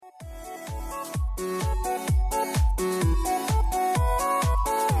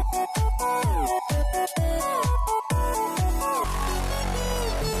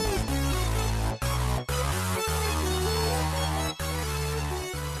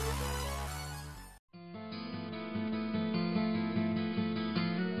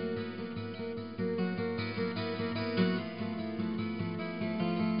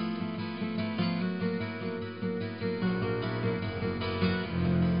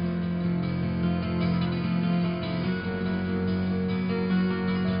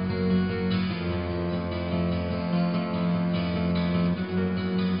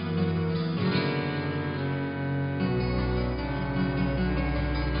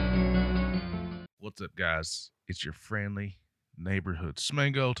What's up, guys? It's your friendly neighborhood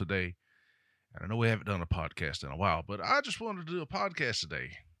Smango today. And I know we haven't done a podcast in a while, but I just wanted to do a podcast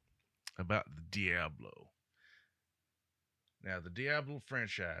today about the Diablo. Now, the Diablo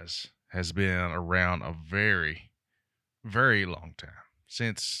franchise has been around a very, very long time,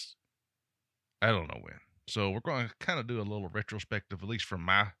 since I don't know when. So we're going to kind of do a little retrospective, at least from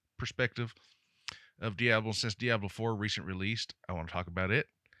my perspective, of Diablo since Diablo 4 recent released. I want to talk about it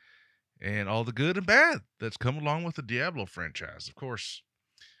and all the good and bad that's come along with the Diablo franchise. Of course,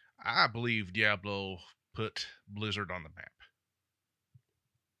 I believe Diablo put Blizzard on the map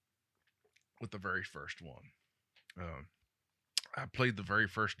with the very first one. Um, I played the very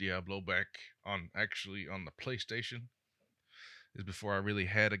first Diablo back on the PlayStation. Is before I really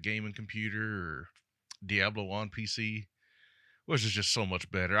had a gaming computer or Diablo on PC, which is just so much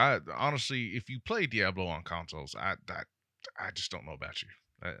better. I honestly, if you play Diablo on consoles, I just don't know about you.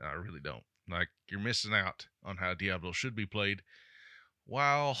 I really don't. Like, you're missing out on how Diablo should be played.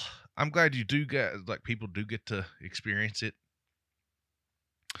 While I'm glad you do get, like, people do get to experience it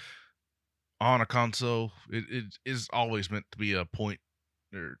on a console, it is always meant to be a point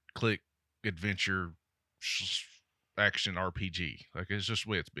or click adventure action RPG. Like, it's just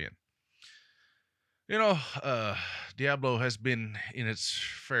the way it's been. You know, Diablo has been in its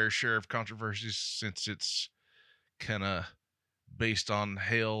fair share of controversies since it's kind of based on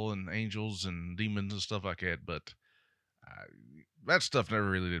hell and angels and demons and stuff like that. But uh, that stuff never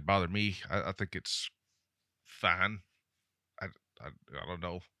really did bother me. I think it's fine. I, I don't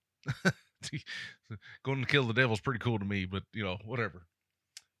know. Going to kill the devil's pretty cool to me, but whatever.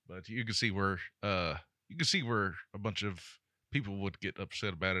 But you can see where a bunch of people would get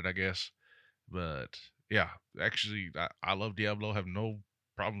upset about it, I guess. But yeah, actually, I love Diablo. I have no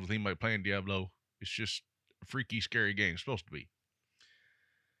problem with anybody playing Diablo. It's just a freaky, scary game. It's supposed to be.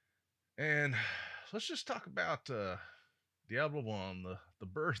 And let's just talk about Diablo 1, the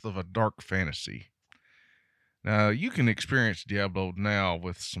birth of a dark fantasy. Now, you can experience Diablo now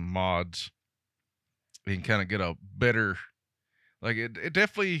with some mods and kind of get a better, like, it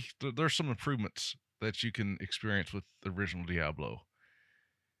definitely, there's some improvements that you can experience with the original Diablo.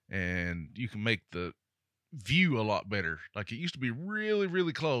 And you can make the view a lot better. Like, it used to be really,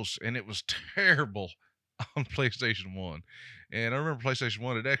 really close, and it was terrible on PlayStation 1. And I remember PlayStation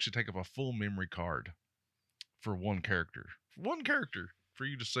 1, it'd actually take up a full memory card for one character. One character for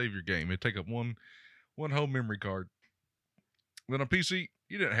you to save your game. It'd take up one whole memory card. Then on PC,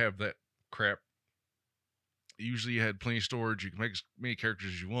 you didn't have that crap. Usually you had plenty of storage. You could make as many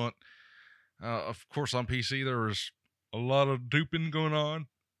characters as you want. Of course, on PC, there was a lot of duping going on.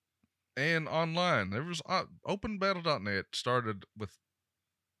 And online, there was OpenBattle.net started with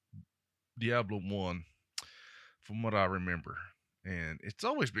Diablo 1, from what I remember. And it's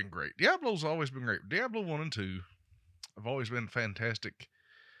always been great. Diablo's always been great. Diablo 1 and 2 have always been fantastic,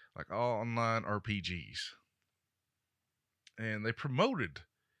 like, all online RPGs. And they promoted,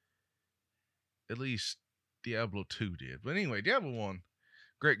 at least Diablo 2 did. But anyway, Diablo 1,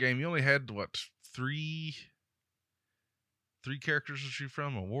 great game. You only had, three characters to choose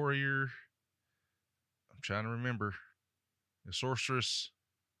from: a warrior, I'm trying to remember, a sorceress,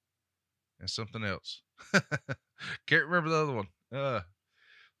 and something else. Can't remember the other one.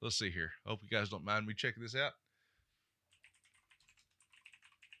 Let's see here. Hope you guys don't mind me checking this out.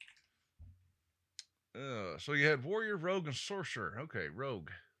 So you had warrior, rogue, and sorcerer. Okay, rogue,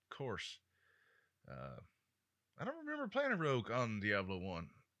 of course. I don't remember playing a rogue on Diablo 1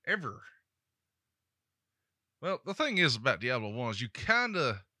 ever. Well, the thing is about Diablo 1 is you kind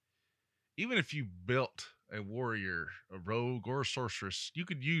of, even if you built a warrior, a rogue, or a sorceress, you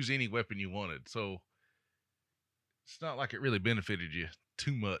could use any weapon you wanted. So it's not like it really benefited you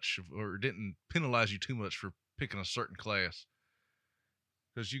too much, or didn't penalize you too much for picking a certain class.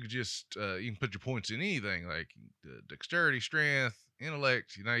 Because you could just, you can put your points in anything, like dexterity, strength,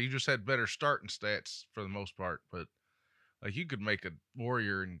 intellect. You just had better starting stats for the most part. But, like, you could make a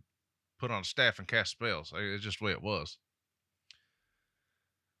warrior and put on a staff and cast spells. Like, it's just the way it was.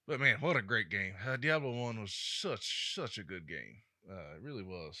 But man, what a great game. Diablo 1 was such a good game. It really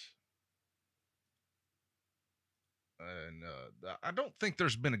was. And I don't think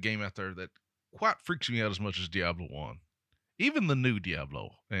there's been a game out there that quite freaks me out as much as Diablo 1. Even the new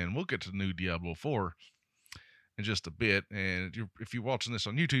Diablo. And we'll get to the new Diablo 4 in just a bit. And if you're watching this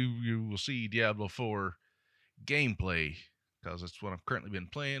on YouTube, you will see Diablo 4 gameplay, because that's what I've currently been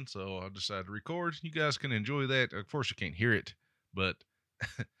playing. So I decided to record. You guys can enjoy that. Of course, you can't hear it, but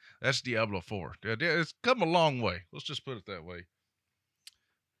that's Diablo 4. It's come a long way. Let's just put it that way.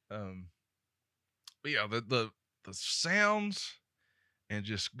 But yeah, the sounds and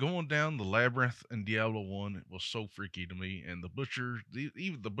just going down the labyrinth in Diablo One was so freaky to me. And the butcher,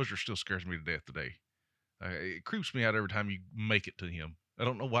 even the butcher, still scares me to death today. It creeps me out every time you make it to him. I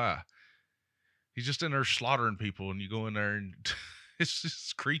don't know why. He's just in there slaughtering people, and you go in there, and it's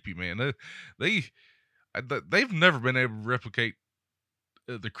just creepy, man. They they've never been able to replicate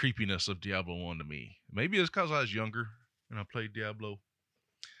the creepiness of Diablo One to me. Maybe it's because I was younger and I played Diablo,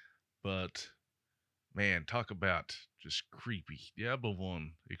 but man, talk about just creepy. Diablo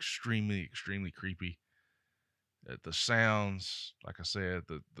One, extremely, extremely creepy. The sounds, like I said,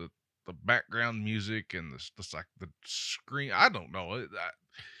 the background music and like the screen. I don't know.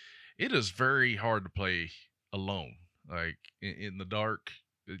 It is very hard to play alone, like in the dark.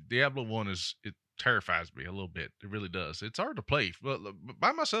 Diablo One it terrifies me a little bit. It really does. It's hard to play, but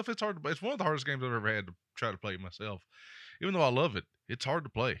by myself, it's hard to play. It's one of the hardest games I've ever had to try to play myself. Even though I love it, it's hard to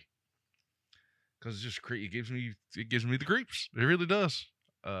play because it's just it gives me the creeps. It really does.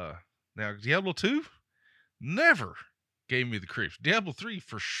 Now Diablo 2 never gave me the creeps. Diablo 3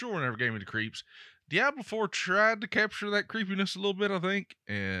 for sure never gave me the creeps. Diablo 4 tried to capture that creepiness a little bit, I think,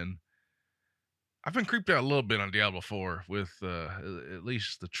 and I've been creeped out a little bit on Diablo 4 with at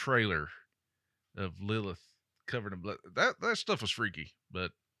least the trailer of Lilith covered in blood. That stuff was freaky,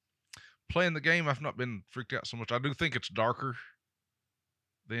 but playing the game, I've not been freaked out so much. I do think it's darker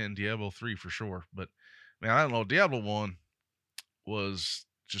than Diablo 3 for sure, but man, I don't know. Diablo 1 was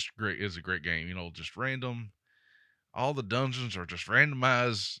just great. It's a great game, just random. All the dungeons are just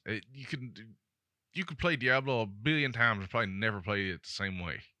randomized. You could play Diablo a billion times and probably never play it the same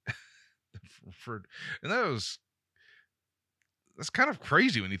way. And that's kind of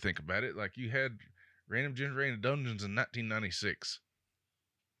crazy when you think about it. Like, you had random generated dungeons in 1996.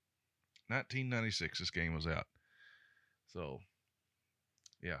 1996 this game was out. So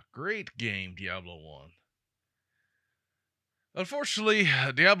yeah, great game, Diablo 1. Unfortunately,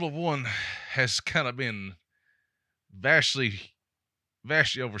 Diablo 1 has kind of been vastly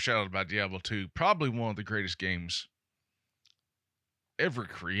overshadowed by Diablo 2. Probably one of the greatest games ever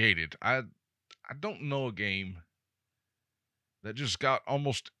created. I don't know a game that just got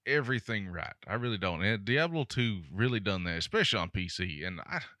almost everything right. I really don't. And Diablo 2 really done that, especially on PC. And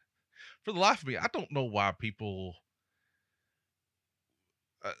for the life of me, I don't know why people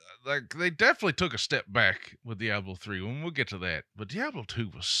like, they definitely took a step back with Diablo 3, and we'll get to that. But Diablo 2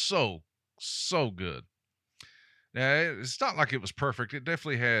 was so good. Now, it's not like it was perfect. It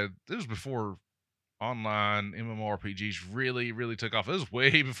was before online MMORPGs really, really took off. It was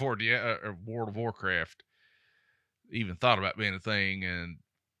way before World of Warcraft even thought about being a thing. And,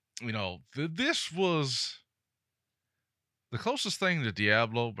 this was the closest thing to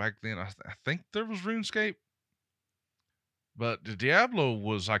Diablo back then. I think there was RuneScape. But the Diablo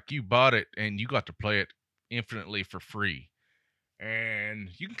was like, you bought it and you got to play it infinitely for free. And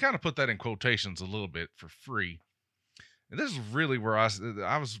you can kind of put that in quotations a little bit, for free. And this is really where I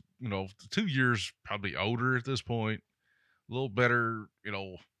was, 2 years probably older at this point, a little better,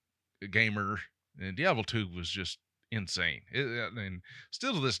 gamer. And Diablo 2 was just insane. And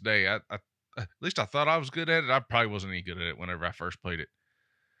still to this day, at least I thought I was good at it. I probably wasn't any good at it whenever I first played it.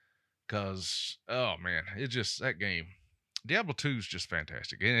 Because, oh man, that game. Diablo 2 is just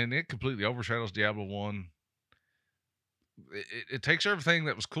fantastic, and it completely overshadows Diablo 1. It takes everything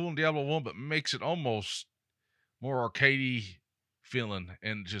that was cool in Diablo 1, but makes it almost more arcadey feeling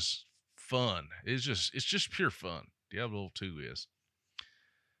and just fun. It's just pure fun. Diablo 2 is.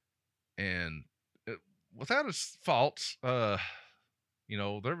 And without its faults, there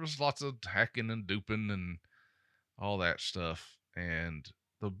was lots of hacking and duping and all that stuff. And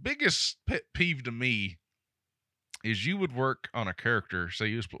the biggest pet peeve to me is you would work on a character. Say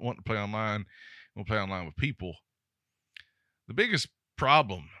you want to play online, want to play online with people. The biggest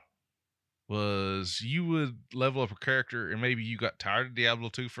problem was you would level up a character and maybe you got tired of Diablo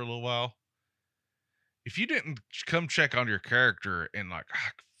 2 for a little while. If you didn't come check on your character and I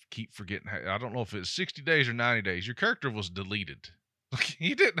keep forgetting, I don't know if it's 60 days or 90 days, your character was deleted.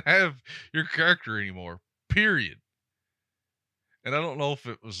 You didn't have your character anymore, period. And I don't know if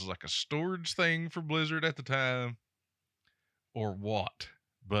it was like a storage thing for Blizzard at the time or what,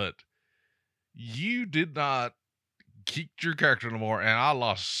 but you did not keep your character anymore, and I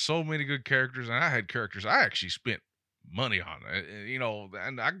lost so many good characters, and I had characters I actually spent money on,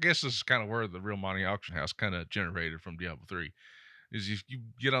 and I guess this is kind of where the real money auction house kind of generated from Diablo 3, is you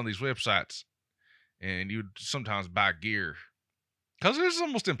get on these websites, and you'd sometimes buy gear, because it was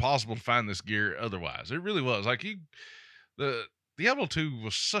almost impossible to find this gear otherwise. It really was. Like, the Diablo 2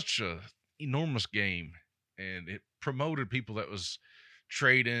 was such a enormous game, and it promoted people that was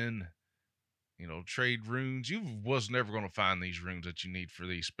trading trade runes. You was never going to find these runes that you need for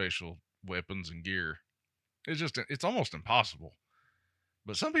these special weapons and gear. It's almost impossible.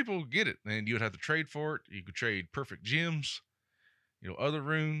 But some people get it, and you would have to trade for it. You could trade perfect gems, other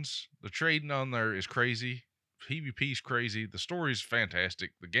runes. The trading on there is crazy. PvP is crazy. The story's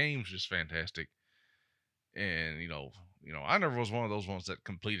fantastic. The game's just fantastic. And I never was one of those ones that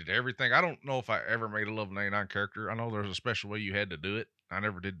completed everything. I don't know if I ever made a level 99 character. I know there's a special way you had to do it. I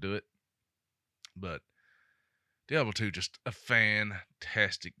never did do it. But Diablo 2, just a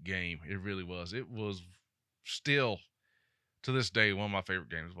fantastic game. It really was. It was still, to this day, one of my favorite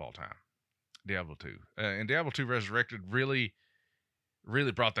games of all time. Diablo 2. And Diablo 2 Resurrected really,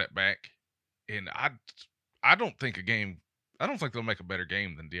 really brought that back. And I don't think they'll make a better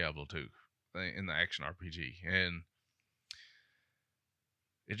game than Diablo 2 in the action RPG. And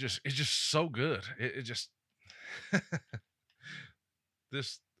it's just so good. It just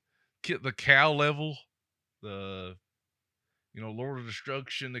the cow level, the Lord of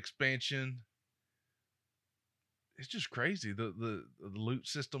Destruction expansion. It's just crazy. The loot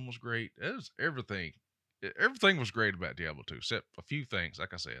system was great. It was everything. Everything was great about Diablo 2, except a few things.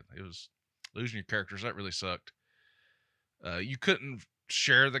 Like I said, it was losing your characters. That really sucked. You couldn't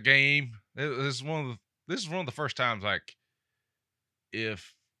share the game. This is one of the first times, like,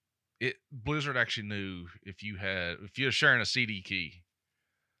 if Blizzard actually knew if you were sharing a CD key.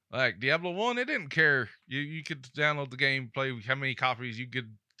 Like Diablo 1, it didn't care. You could download the game, play how many copies you get.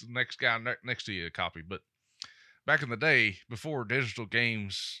 The next guy next to you a copy. But back in the day, before digital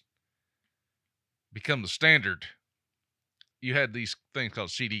games become the standard, you had these things called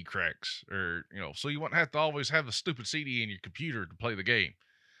CD cracks, or so you wouldn't have to always have a stupid CD in your computer to play the game.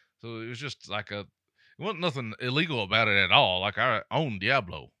 So it was just like it wasn't nothing illegal about it at all. Like, I own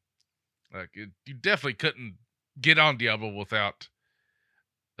Diablo. Like, you definitely couldn't get on Diablo without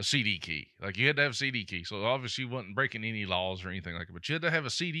a CD key. Like, you had to have a CD key. So obviously you wasn't breaking any laws or anything like that. But you had to have a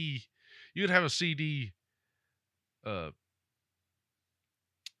CD. You'd have a CD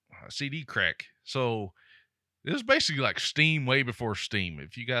crack. So it was basically like Steam way before Steam.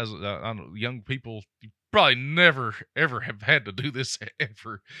 If you guys, I don't know, young people, you probably never ever have had to do this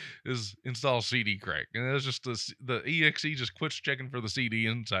ever, is install CD crack. And it was just the exe just quits checking for the CD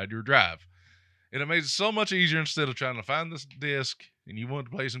inside your drive. And it made it so much easier. Instead of trying to find this disc and you wanted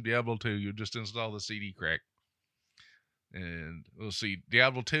to play some Diablo 2, you just install the CD crack. And we'll see,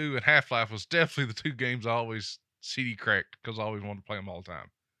 Diablo 2 and Half-Life was definitely the two games I always CD cracked because I always wanted to play them all the time.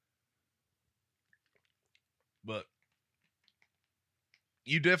 But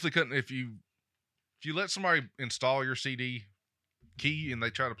you definitely couldn't, if you let somebody install your CD key and they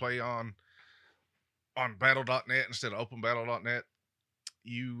try to play on battle.net instead of openbattle.net,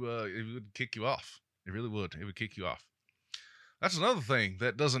 it would kick you off. It really would. It would kick you off. That's another thing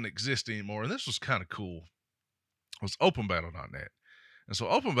that doesn't exist anymore, and this was kind of cool, was openbattle.net. And so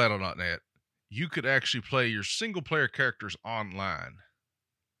openbattle.net, you could actually play your single-player characters online.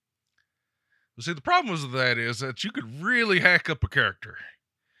 But see, the problem with that is that you could really hack up a character.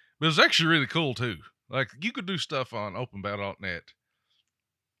 But it was actually really cool, too. Like, you could do stuff on openbattle.net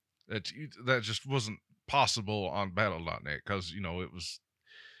that just wasn't possible on battle.net because,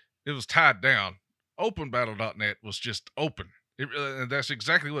 it was tied down. Openbattle.net was just open. And that's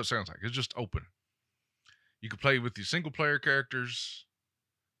exactly what it sounds like. It's just open. You could play with your single-player characters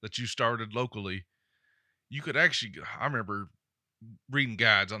that you started locally. You could actually, I remember reading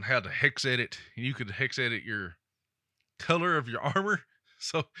guides on how to hex edit, and you could hex edit your color of your armor.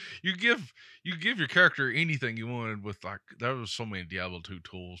 So you give your character anything you wanted with, like, there was so many Diablo 2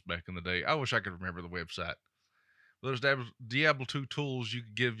 tools back in the day. I wish I could remember the website. There's Diablo 2 tools. You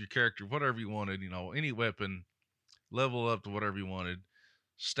could give your character whatever you wanted, any weapon, level up to whatever you wanted,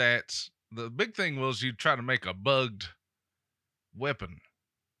 stats. The big thing was you'd try to make a bugged weapon.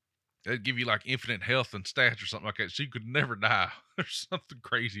 It'd give you like infinite health and stats or something like that, so you could never die or something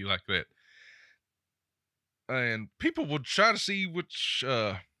crazy like that. And people would try to see they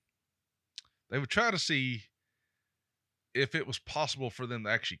would try to see if it was possible for them to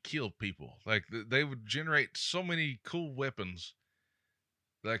actually kill people. Like, they would generate so many cool weapons.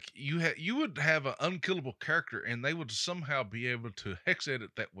 Like, you would have an unkillable character, and they would somehow be able to hex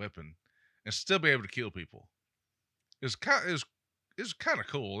edit that weapon and still be able to kill people. It's kind of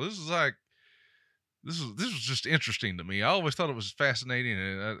cool. This was just interesting to me. I always thought it was fascinating,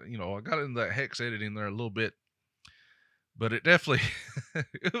 and I got into that hex editing there a little bit, but it definitely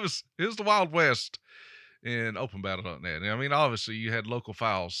it was the Wild West in openbattle.net. I mean, obviously you had local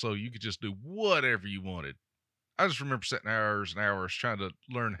files, so you could just do whatever you wanted. I just remember sitting hours and hours trying to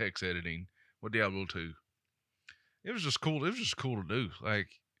learn hex editing with Diablo 2. It was just cool. It was just cool to do. Like,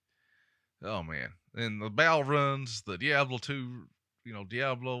 Oh man, and the battle runs, the Diablo 2,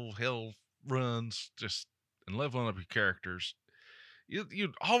 Diablo hell runs, just and leveling up your characters.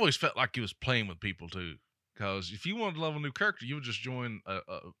 You always felt like you was playing with people too, because if you wanted to level a new character, you would just join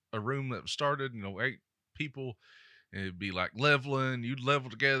a room that was started, 8 people, and it'd be like leveling. You'd level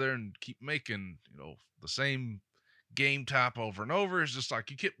together and keep making, the same game type over and over. It's just like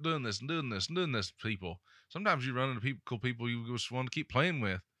you keep doing this and doing this and doing this. People. Sometimes you run into cool people you just want to keep playing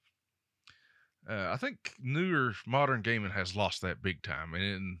with. I think newer modern gaming has lost that big time,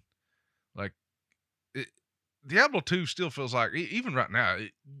 and like it, Diablo 2 still feels like even right now,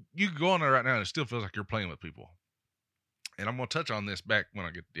 you can go on there right now and it still feels like you're playing with people. And I'm going to touch on this back when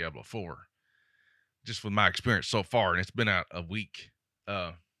I get to Diablo 4, just with my experience so far, and it's been out a week.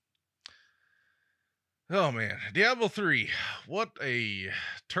 Oh man, Diablo 3, what a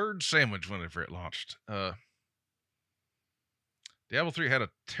turd sandwich whenever it launched. Diablo 3 had a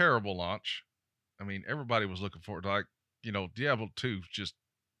terrible launch. I mean, everybody was looking forward to, like, Diablo 2 just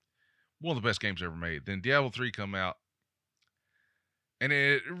one of the best games ever made. Then Diablo 3 come out, and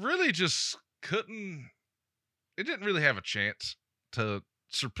it really just couldn't. It didn't really have a chance to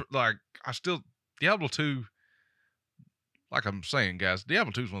like. Diablo 2. Like I'm saying, guys,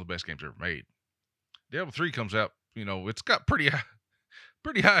 Diablo 2 is one of the best games ever made. Diablo 3 comes out. It's got pretty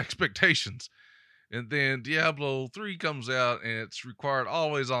high expectations, and then Diablo 3 comes out, and it's required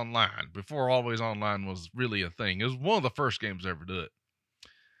always online. Before always online was really a thing. It was one of the first games to ever do it.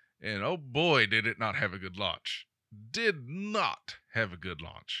 And oh boy, did it not have a good launch. Did not have a good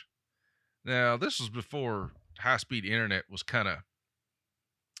launch. Now, this was before high-speed internet was kind of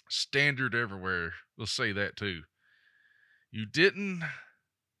standard everywhere. Let's say that too.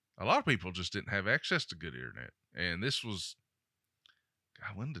 A lot of people just didn't have access to good internet. And this was,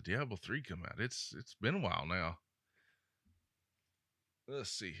 God, when did Diablo 3 come out? It's been a while now. Let's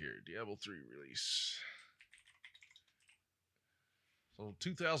see here. Diablo 3 release. So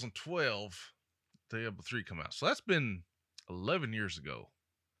 2012, Diablo 3 come out. So that's been 11 years ago.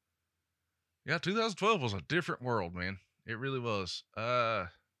 Yeah, 2012 was a different world, man. It really was. I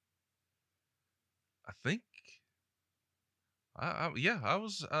think, I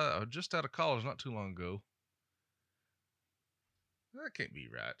was just out of college not too long ago. That can't be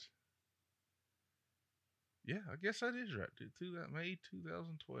right. Yeah, I guess that is right. May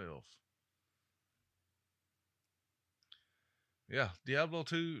 2012. Yeah, Diablo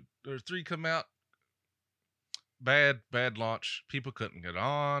 2 or 3 come out. Bad launch. People couldn't get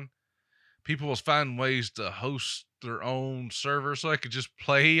on. People was finding ways to host their own server so they could just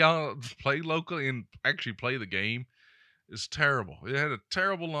play locally and actually play the game. It's terrible. It had a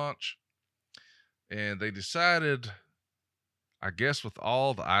terrible launch, and they decided, I guess, with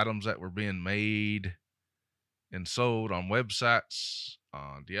all the items that were being made and sold on websites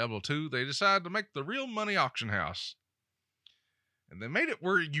on Diablo 2, they decided to make the real money auction house. And they made it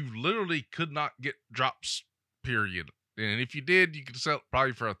where you literally could not get drops, period. And if you did, you could sell it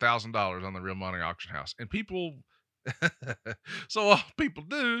probably for $1,000 on the real money auction house. And people, so all people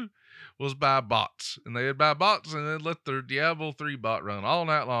do was buy bots. And they'd buy bots and then let their Diablo 3 bot run all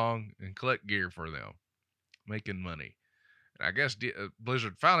night long and collect gear for them, making money. And I guess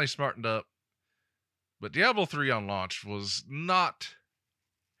Blizzard finally smartened up. But Diablo 3 on launch was not,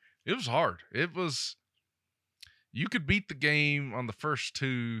 it was hard. You could beat the game on the first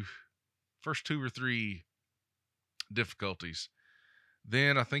two or three difficulties.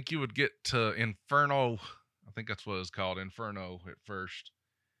 Then I think you would get to Inferno. I think that's what it's called, Inferno at first.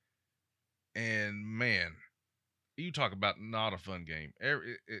 And man, you talk about not a fun game.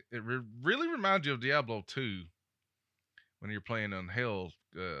 It really reminds you of Diablo 2 when you're playing on Hell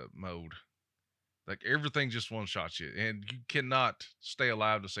mode. Like everything just one shots you, and you cannot stay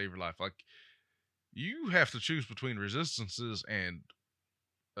alive to save your life. Like you have to choose between resistances and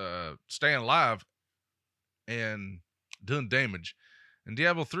staying alive and doing damage. In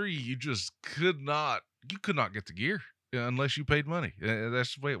Diablo 3, you could not get the gear unless you paid money.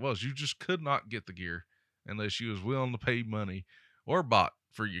 That's the way it was. You just could not get the gear unless you was willing to pay money or bought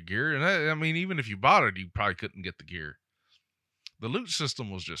for your gear. And I mean, even if you bought it, you probably couldn't get the gear. The loot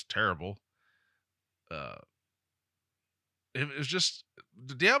system was just terrible. It was just,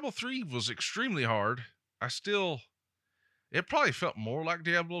 the Diablo 3 was extremely hard. It probably felt more like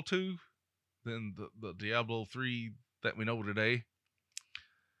Diablo 2 than the Diablo 3 that we know today.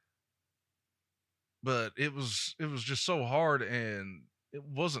 But it was just so hard, and it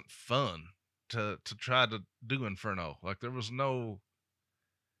wasn't fun to try to do Inferno. Like there was no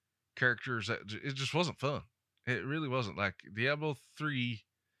characters it just wasn't fun. It really wasn't. Like Diablo 3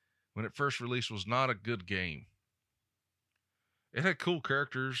 when it first released was not a good game. It had cool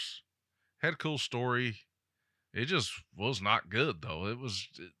characters, Had a cool story. It just was not good though. It was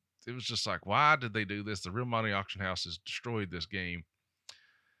just like, why did they do this? The real money auction house has destroyed this game.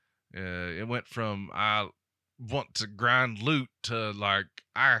 It went from I want to grind loot to like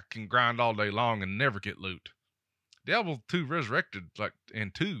I can grind all day long and never get loot. Diablo 2 Resurrected, like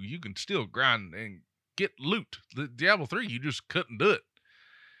in 2, you can still grind and get loot. The Diablo 3, you just couldn't do it.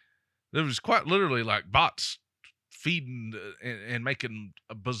 There was quite literally like bots feeding and making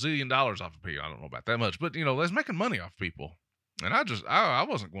a bazillion dollars off of people. I don't know about that much, but they was making money off people. And I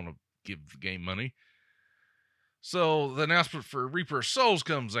wasn't going to give the game money. So the announcement for Reaper of Souls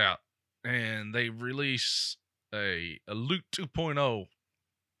comes out, and they release a Loot 2.0,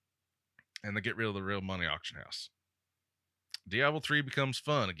 and they get rid of the real money auction house. Diablo 3 becomes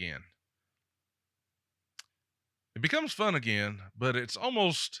fun again. It becomes fun again, but there's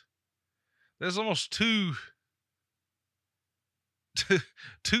almost too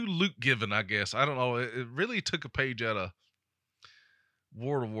loot given, I guess. I don't know. It really took a page out of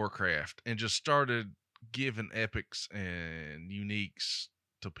World of Warcraft and just started giving epics and uniques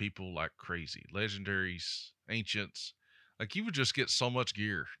to people like crazy. Legendaries, ancients. Like you would just get so much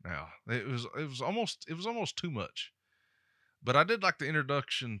gear now. It was almost too much. But I did like the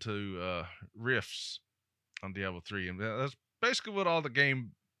introduction to rifts on Diablo 3, and that's basically what all the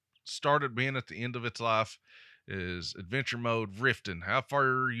game started being at the end of its life is adventure mode rifting. How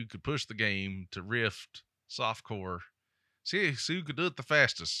far you could push the game to rift softcore. See who could do it the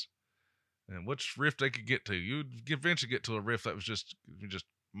fastest. And which rift they could get to. You'd eventually get to a rift that was just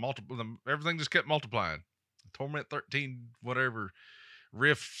multiple. Everything just kept multiplying. Torment 13, whatever.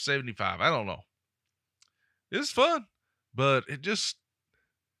 Rift 75. I don't know. It was fun, but it's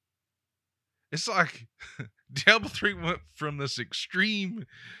like Diablo 3 went from this extreme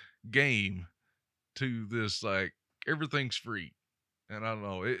game to this like everything's free. And I don't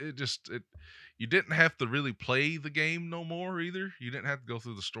know. You didn't have to really play the game no more either. You didn't have to go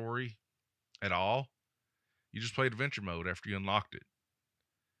through the story at all. You just played adventure mode after you unlocked it.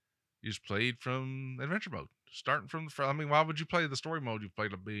 You just played from adventure mode, starting from the front. I mean, why would you play the story mode you've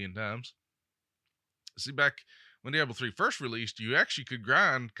played a billion times? See, back when Diablo 3 first released, you actually could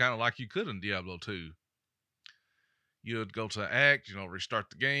grind kind of like you could in Diablo 2. You'd go to act,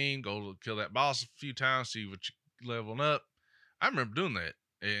 restart the game, go kill that boss a few times, see what you're leveling up. I remember doing that.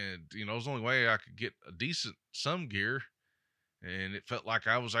 And, it was the only way I could get a decent some gear. And it felt like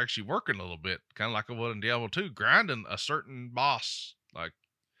I was actually working a little bit, kind of like I was in Diablo 2, grinding a certain boss. Like,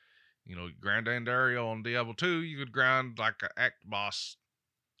 Grand Andario on Diablo 2, you could grind like an act boss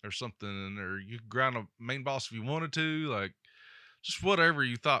or something, or you could grind a main boss if you wanted to, like just whatever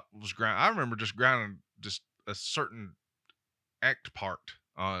you thought was grind. I remember just grinding just a certain act part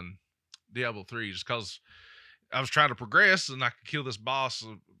on Diablo 3 just because I was trying to progress and I could kill this boss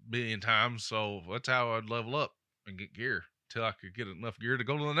a billion times. So that's how I'd level up and get gear till I could get enough gear to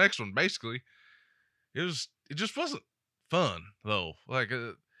go to the next one. Basically, it just wasn't fun though. Like,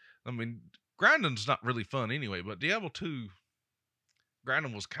 grinding's not really fun anyway. But Diablo 2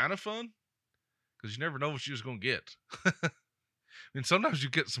 grinding was kind of fun because you never know what you're just gonna get. I mean, sometimes you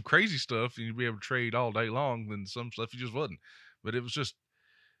get some crazy stuff and you'd be able to trade all day long, then some stuff you just wasn't. But it was just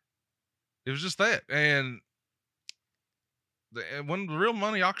that. And when the real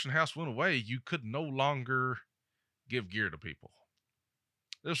money auction house went away, you could no longer give gear to people.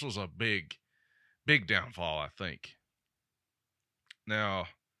 This was a big downfall, I think. Now,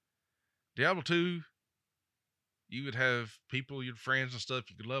 Diablo 2, you would have people, your friends and stuff,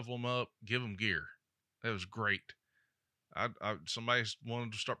 you could level them up, give them gear. That was great. Somebody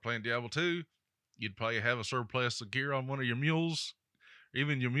wanted to start playing Diablo 2, you'd probably have a surplus of gear on one of your mules,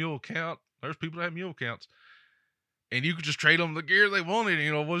 even your mule count. There's people that have mule counts. And you could just trade them the gear they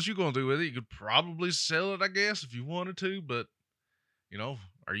wanted. What was you going to do with it? You could probably sell it, I guess, if you wanted to. But,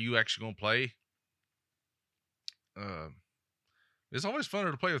 are you actually going to play? It's always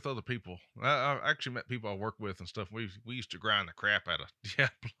funner to play with other people. I actually met people I work with and stuff. We used to grind the crap out of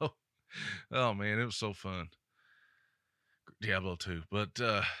Diablo. Oh, man, it was so fun. Diablo 2. But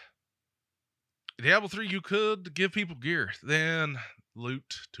Diablo 3, you could give people gear. Then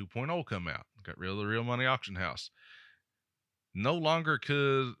Loot 2.0 come out. Got rid of the real money auction house. No longer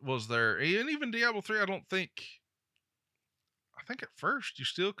was there, and even Diablo 3, I think at first you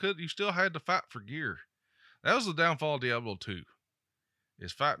still had to fight for gear. That was the downfall of Diablo 2,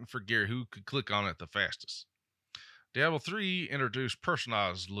 is fighting for gear, who could click on it the fastest. Diablo 3 introduced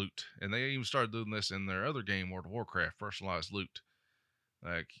personalized loot, and they even started doing this in their other game, World of Warcraft, personalized loot.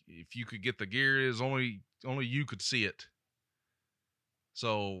 Like, if you could get the gear, it is only you could see it.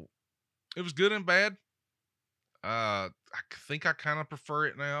 So, it was good and bad. think I kind of prefer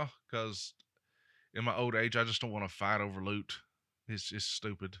it now because in my old age, I just don't want to fight over loot. It's just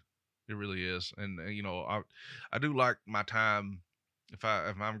stupid. It really is. And I do like my time. If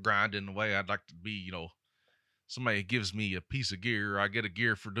I'm grinding away, I'd like to be somebody gives me a piece of gear. I get a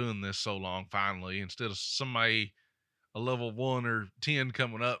gear for doing this so long. Finally, instead of somebody a level 1 or 10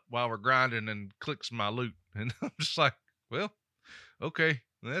 coming up while we're grinding and clicks my loot, and I'm just like, well, okay,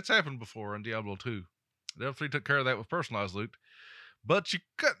 that's happened before on Diablo 2. Diablo 3 took care of that with personalized loot. But you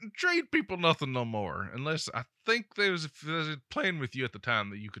couldn't trade people nothing no more. Unless I think if they was playing with you at the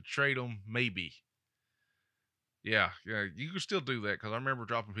time that you could trade them, maybe. Yeah, you could still do that because I remember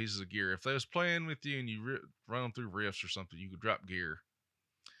dropping pieces of gear. If they was playing with you and you run them through rifts or something, you could drop gear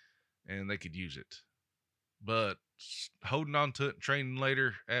and they could use it. But holding on to it and training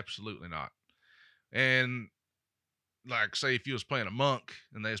later, absolutely not. And like, say if you was playing a monk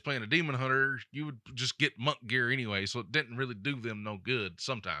and they was playing a demon hunter, you would just get monk gear anyway, so it didn't really do them no good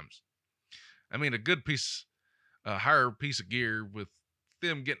sometimes. I mean, a higher piece of gear with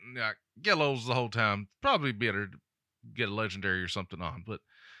them getting like yellows the whole time, probably better to get a legendary or something on. But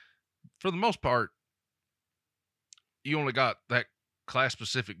for the most part, you only got that class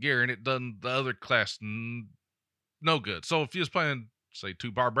specific gear, and it done the other class no good. So if you was playing, say,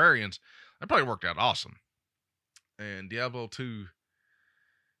 2 barbarians, that probably worked out awesome. And Diablo 2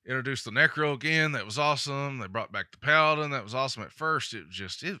 introduced the Necro again. That was awesome. They brought back the Paladin. That was awesome at first. It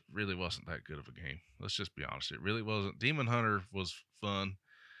really wasn't that good of a game. Let's just be honest. It really wasn't. Demon Hunter was fun.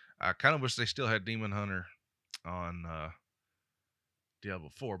 I kind of wish they still had Demon Hunter on Diablo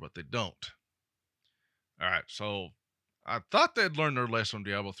 4, but they don't. All right, so I thought they'd learned their lesson on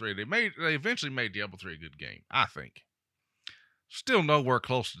Diablo 3. They eventually made Diablo 3 a good game, I think. Still nowhere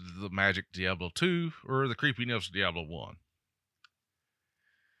close to the magic Diablo 2 or the creepiness of Diablo 1.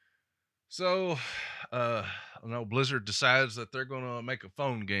 So, Blizzard decides that they're going to make a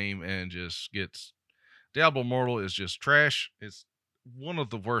phone game and just gets Diablo Immortal is just trash. It's one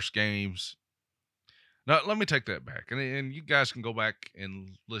of the worst games. Now, let me take that back. And you guys can go back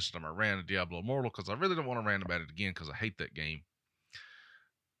and listen to my rant of Diablo Immortal because I really don't want to rant about it again because I hate that game.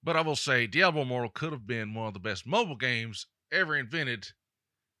 But I will say Diablo Immortal could have been one of the best mobile games ever invented,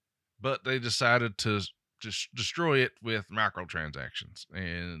 but they decided to just destroy it with microtransactions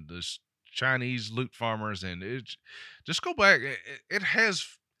and this Chinese loot farmers. And just go back. It has,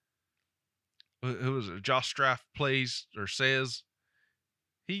 who was it? Josh Strife plays or says,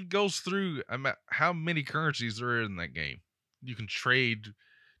 he goes through how many currencies there are in that game you can trade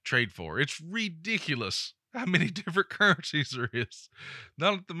for. It's ridiculous how many different currencies there is.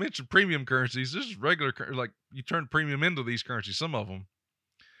 Not to mention premium currencies. This is regular, like you turn premium into these currencies. Some of them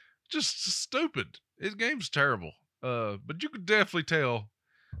just stupid. This game's terrible. But you can definitely tell.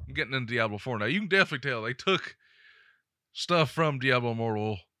 I'm getting into Diablo 4 now. You can definitely tell they took stuff from Diablo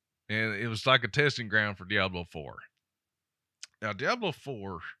Immortal, and it was like a testing ground for Diablo 4. Now, Diablo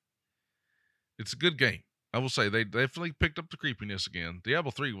 4, it's a good game. I will say they definitely picked up the creepiness again.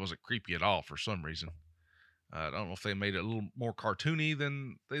 Diablo 3 wasn't creepy at all for some reason. I don't know if they made it a little more cartoony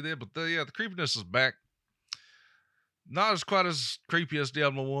than they did, but the creepiness is back. Not as quite as creepy as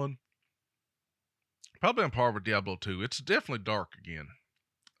Diablo 1. Probably on par with Diablo 2. It's definitely dark again.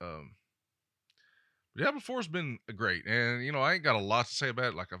 Diablo 4 has been great. And, I ain't got a lot to say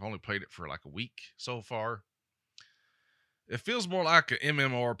about it. Like, I've only played it for like a week so far. It feels more like an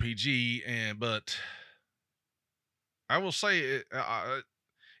MMORPG, but I will say,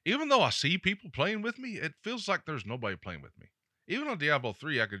 even though I see people playing with me, it feels like there's nobody playing with me. Even on Diablo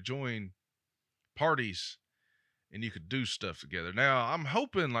 3, I could join parties and you could do stuff together. Now, I'm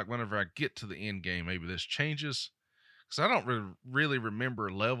hoping, like, whenever I get to the end game, maybe this changes. Because I don't really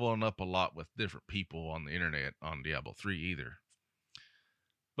remember leveling up a lot with different people on the internet on Diablo 3 either.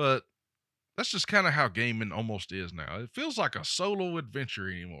 But that's just kind of how gaming almost is now. It feels like a solo adventure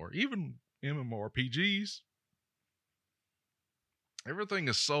anymore. Even MMORPGs. Everything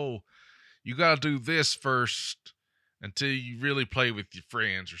is you got to do this first until you really play with your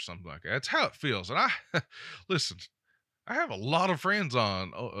friends or something like that. That's how it feels. And listen, I have a lot of friends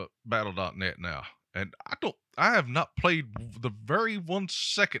on battle.net now. And I have not played the very 1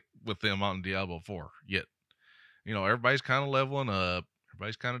 second with them on Diablo 4 yet. Everybody's kind of leveling up.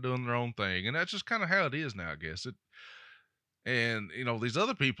 Everybody's kind of doing their own thing. And that's just kind of how it is now, I guess. And these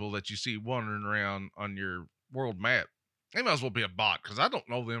other people that you see wandering around on your world map, they might as well be a bot because I don't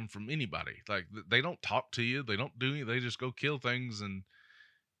know them from anybody. Like, they don't talk to you. They don't do anything. They just go kill things, and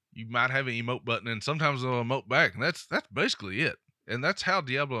you might have an emote button, and sometimes they'll emote back. And that's basically it. And that's how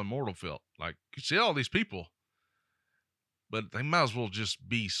Diablo Immortal felt. Like, you see all these people, but they might as well just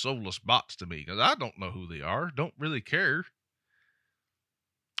be soulless bots to me because I don't know who they are, don't really care,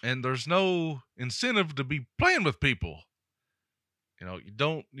 and there's no incentive to be playing with people.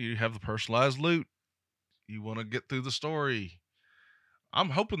 You have the personalized loot. You want to get through the story.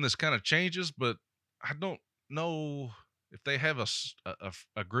 I'm hoping this kind of changes, but I don't know if they have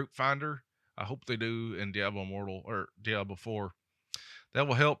a group finder. I hope they do in Diablo Immortal or Diablo 4. That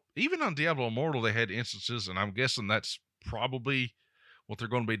will help. Even on Diablo Immortal, they had instances, and I'm guessing that's probably what they're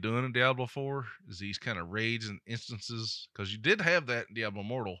going to be doing in Diablo 4 is these kind of raids and instances, because you did have that in Diablo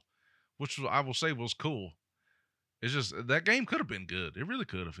Immortal, which I will say was cool. It's just that game could have been good. It really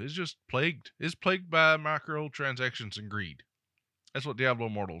could have. It's just plagued. It's plagued by microtransactions and greed. That's what Diablo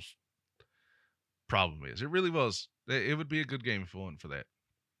Immortal's problem is. It really was. It would be a good game if it wasn't for that.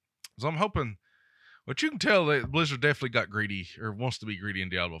 So I'm hoping. But you can tell that Blizzard definitely got greedy or wants to be greedy in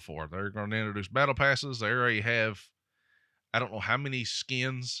Diablo 4. They're going to introduce battle passes. They already have, I don't know how many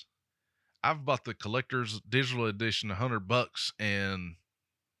skins. I've bought the collector's digital edition $100, and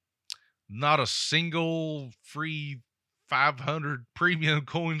not a single free 500 premium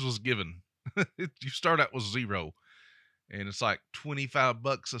coins was given. You start out with 0, and it's like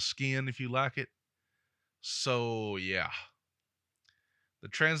 $25 a skin if you like it. So yeah, the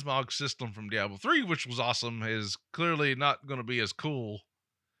transmog system from Diablo 3, which was awesome, is clearly not going to be as cool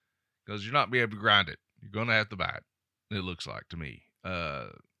because you're not be able to grind it. You're going to have to buy it. It looks like to me.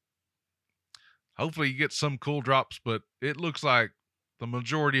 Hopefully you get some cool drops, but it looks like the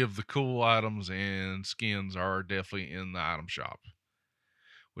majority of the cool items and skins are definitely in the item shop,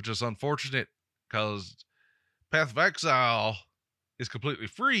 which is unfortunate because Path of Exile is completely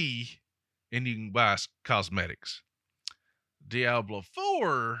free and you can buy cosmetics. Diablo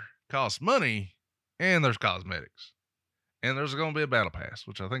 4 costs money and there's cosmetics. And there's going to be a battle pass,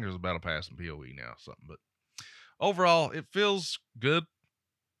 which I think there's a battle pass in PoE now or something. But overall, it feels good.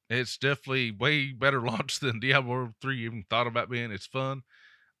 It's definitely way better launch than Diablo 3 even thought about being. It's fun.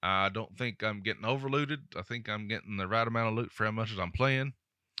 I don't think I'm getting overlooted. I think I'm getting the right amount of loot for how much as I'm playing.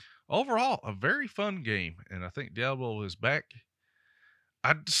 Overall, a very fun game, and I think Diablo is back.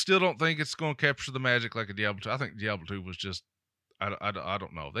 I still don't think it's going to capture the magic like a Diablo 2. I think Diablo 2 was just, I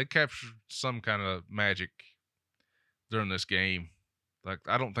don't know. They captured some kind of magic during this game. Like,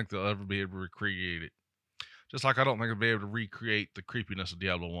 I don't think they'll ever be able to recreate it. Just like I don't think they'll be able to recreate the creepiness of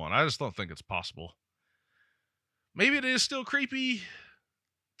Diablo 1. I just don't think it's possible. Maybe it is still creepy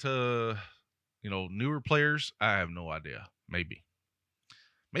to, newer players. I have no idea. Maybe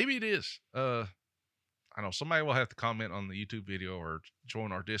it is. I know somebody will have to comment on the YouTube video or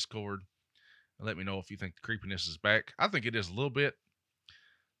join our Discord and let me know if you think the creepiness is back. I think it is a little bit.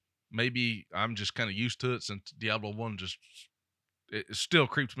 Maybe I'm just kind of used to it since Diablo 1 it still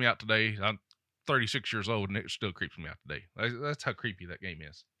creeps me out today. I'm 36 years old and it still creeps me out today. That's how creepy that game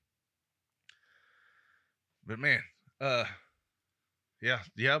is. But man, yeah,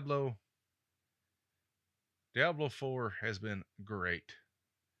 Diablo 4 has been great.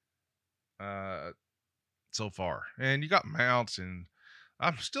 So far. And you got mounts, and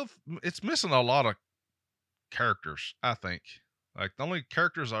it's missing a lot of characters, I think. Like, the only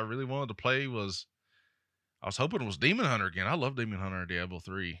characters I really wanted to play I was hoping it was Demon Hunter again. I love Demon Hunter in Diablo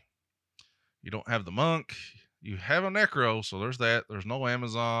 3. You don't have the monk. You have a necro, so there's that. There's no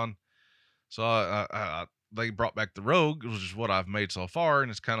Amazon. So they brought back the rogue, which is what I've made so far, and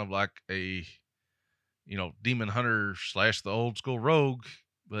it's kind of like a, Demon Hunter / the old school rogue,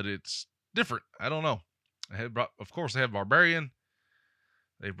 but it's different. I don't know. Of course, they have Barbarian.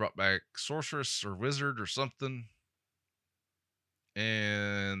 They brought back Sorceress or Wizard or something.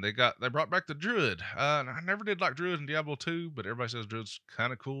 And they brought back the Druid. I never did like Druid in Diablo 2, but everybody says Druid's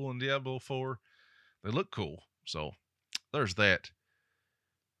kind of cool in Diablo 4. They look cool. So there's that.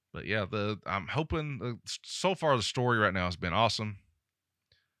 But yeah, I'm hoping so far the story right now has been awesome.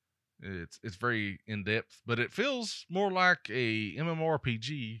 It's very in depth, but it feels more like a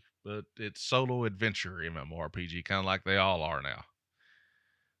MMORPG, but it's solo adventure MMORPG, kind of like they all are now.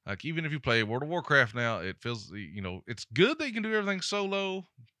 Like, even if you play World of Warcraft now, it feels, it's good that you can do everything solo,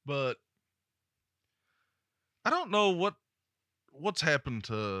 but I don't know what's happened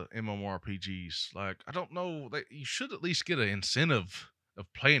to MMORPGs. Like, I don't know, you should at least get an incentive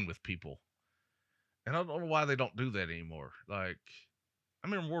of playing with people. And I don't know why they don't do that anymore. Like, I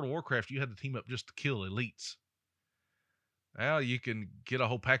remember in World of Warcraft, you had to team up just to kill elites. Now you can get a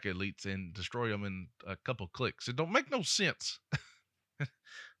whole pack of elites and destroy them in a couple clicks. It don't make no sense.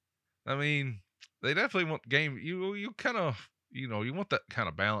 I mean, they definitely want game. You kind of, you want that kind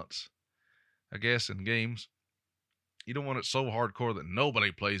of balance, I guess, in games. You don't want it so hardcore that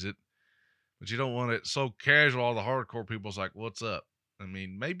nobody plays it, But you don't want it so casual. All the hardcore people's like, "What's up?" I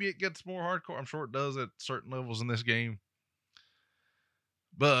mean, maybe it gets more hardcore. I'm sure it does at certain levels in this game.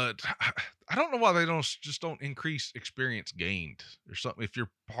 But I don't know why they don't increase experience gained or something. If you're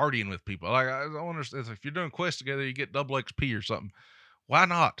partying with people, like I don't understand. If you're doing quests together, you get double XP or something. Why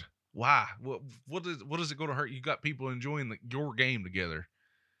not? Why? What is it going to hurt? You got people enjoying your game together.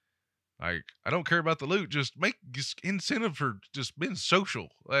 Like I don't care about the loot. Just make incentive for just being social.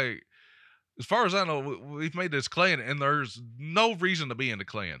 Like as far as I know, we've made this clan, and there's no reason to be in the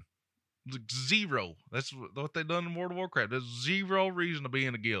clan. Zero. That's what they've done in World of Warcraft. There's zero reason to be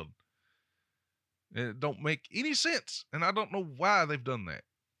in a guild. It don't make any sense, and I don't know why they've done that.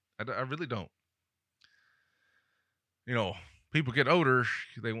 I really don't. You know, people get older,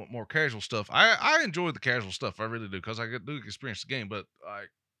 they want more casual stuff. I enjoy the casual stuff, I really do, because I do experience the game. But I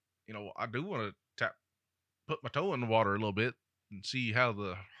do want to put my toe in the water a little bit and see how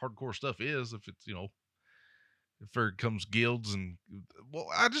the hardcore stuff is. If it's if there comes guilds and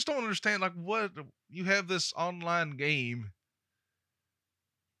I just don't understand. Like, what you have this online game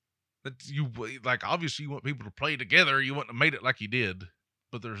that you like. Obviously, you want people to play together. You wouldn't have made it like you did,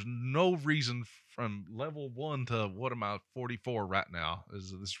 but there's no reason from level 1 to what am I 44 right now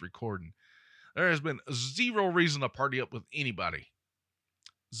as this recording. There has been zero reason to party up with anybody.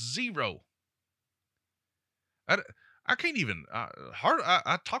 Zero. I can't even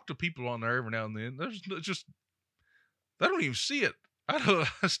I talk to people on there every now and then. There's just they don't even see it. I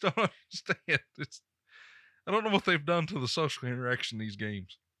just don't understand. I don't know what they've done to the social interaction in these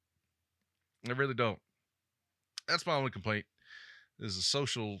games. I really don't. That's my only complaint. Is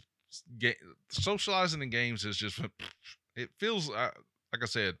the socializing in games is just it feels like I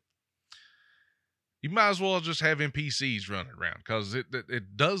said. You might as well just have NPCs running around because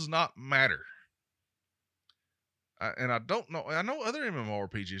it does not matter. And I don't know. I know other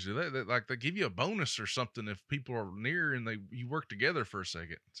MMORPGs do that. They give you a bonus or something if people are near and you work together for a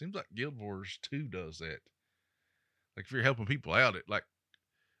second. It seems like Guild Wars 2 does that. Like if you're helping people out, it like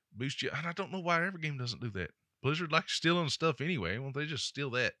boosts you. And I don't know why every game doesn't do that. Blizzard likes stealing stuff anyway. Won't they just steal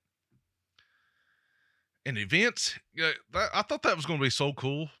that? And events, I thought that was going to be so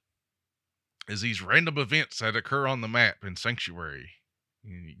cool. Is these random events that occur on the map in Sanctuary.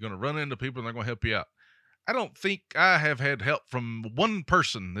 And you're going to run into people and they're going to help you out. I don't think I have had help from one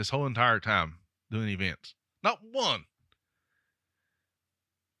person this whole entire time doing events. Not one.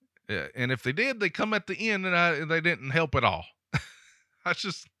 Yeah, and if they did, they come at the end and they didn't help at all. I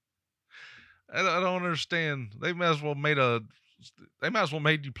don't understand. They might as well made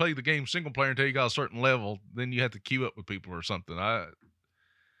you play the game single player until you got a certain level. Then you have to queue up with people or something.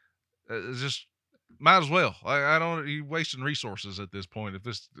 It's just might as well. I don't. You're wasting resources at this point. If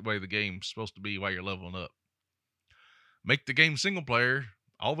this is the way the game's supposed to be while you're leveling up, make the game single player,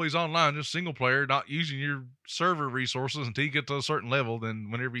 always online, just single player, not using your server resources until you get to a certain level.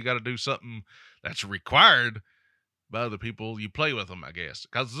 Then whenever you got to do something that's required by other people, you play with them, I guess.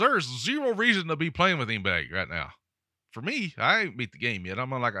 Because there's zero reason to be playing with anybody right now. For me, I ain't beat the game yet.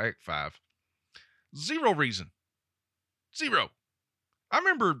 I'm on like Act 5. Zero reason. Zero. I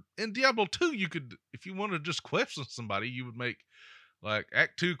remember in Diablo 2, you could, if you wanted to just question somebody, you would make like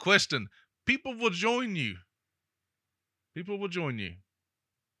Act 2 question. People will join you. People will join you.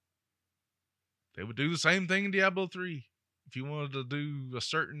 They would do the same thing in Diablo 3. If you wanted to do a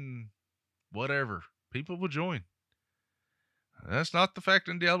certain whatever, people would join. That's not the fact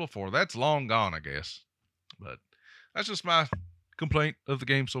in Diablo 4. That's long gone, I guess. But that's just my complaint of the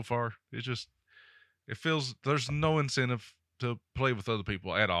game so far. It feels there's no incentive to play with other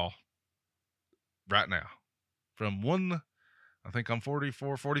people at all right now. From one, I think I'm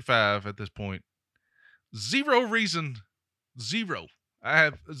 44, 45 at this point. Zero reason. Zero. I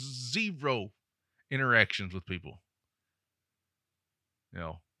have zero interactions with people.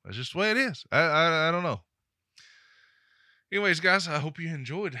 That's just the way it is. I don't know. Anyways, guys, I hope you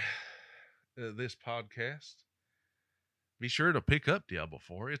enjoyed this podcast. Be sure to pick up Diablo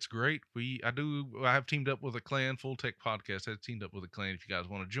 4. It's great. I have teamed up with a clan, Full Tech Podcast. I've teamed up with a clan. If you guys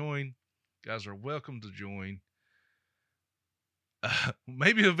want to join, you guys are welcome to join.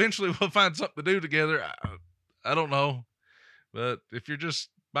 Maybe eventually we'll find something to do together. I don't know. But if you're just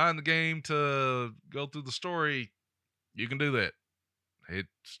buying the game to go through the story, you can do that.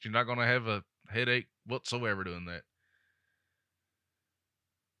 You're not going to have a headache whatsoever doing that.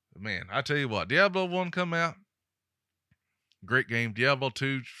 But man, I tell you what, Diablo 1 come out. Great game. Diablo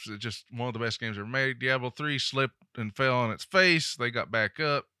 2, just one of the best games ever made. Diablo 3 slipped and fell on its face. They got back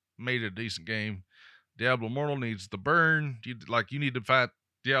up, made it a decent game. Diablo Immortal needs the burn. You need to fight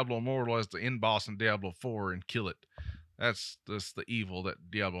Diablo Immortal as the end boss in Diablo 4 and kill it. That's the evil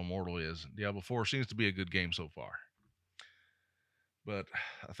that Diablo Immortal is. Diablo 4 seems to be a good game so far. But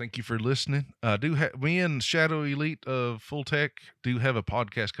I thank you for listening. Me and Shadow Elite of Full Tech do have a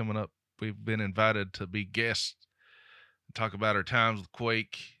podcast coming up. We've been invited to be guests and talk about our times with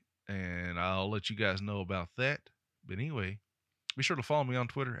Quake, and I'll let you guys know about that. But anyway, be sure to follow me on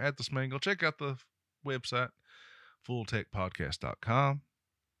Twitter at the Smangle. Check out the website, fulltechpodcast.com.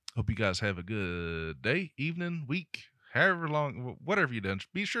 Hope you guys have a good day, evening, week, however long, whatever you done.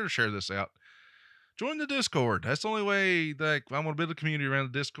 Be sure to share this out. Join the Discord. That's the only way that I want to build a community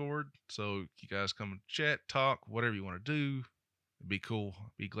around the Discord. So you guys come and chat, talk, whatever you want to do. It'd be cool.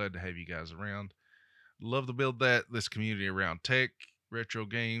 Be glad to have you guys around. Love to build this community around tech, retro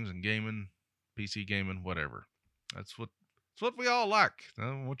games, and gaming, PC gaming, whatever. That's what we all like. I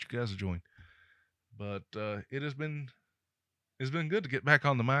want you guys to join. But it's been good to get back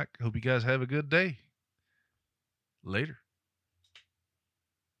on the mic. Hope you guys have a good day. Later.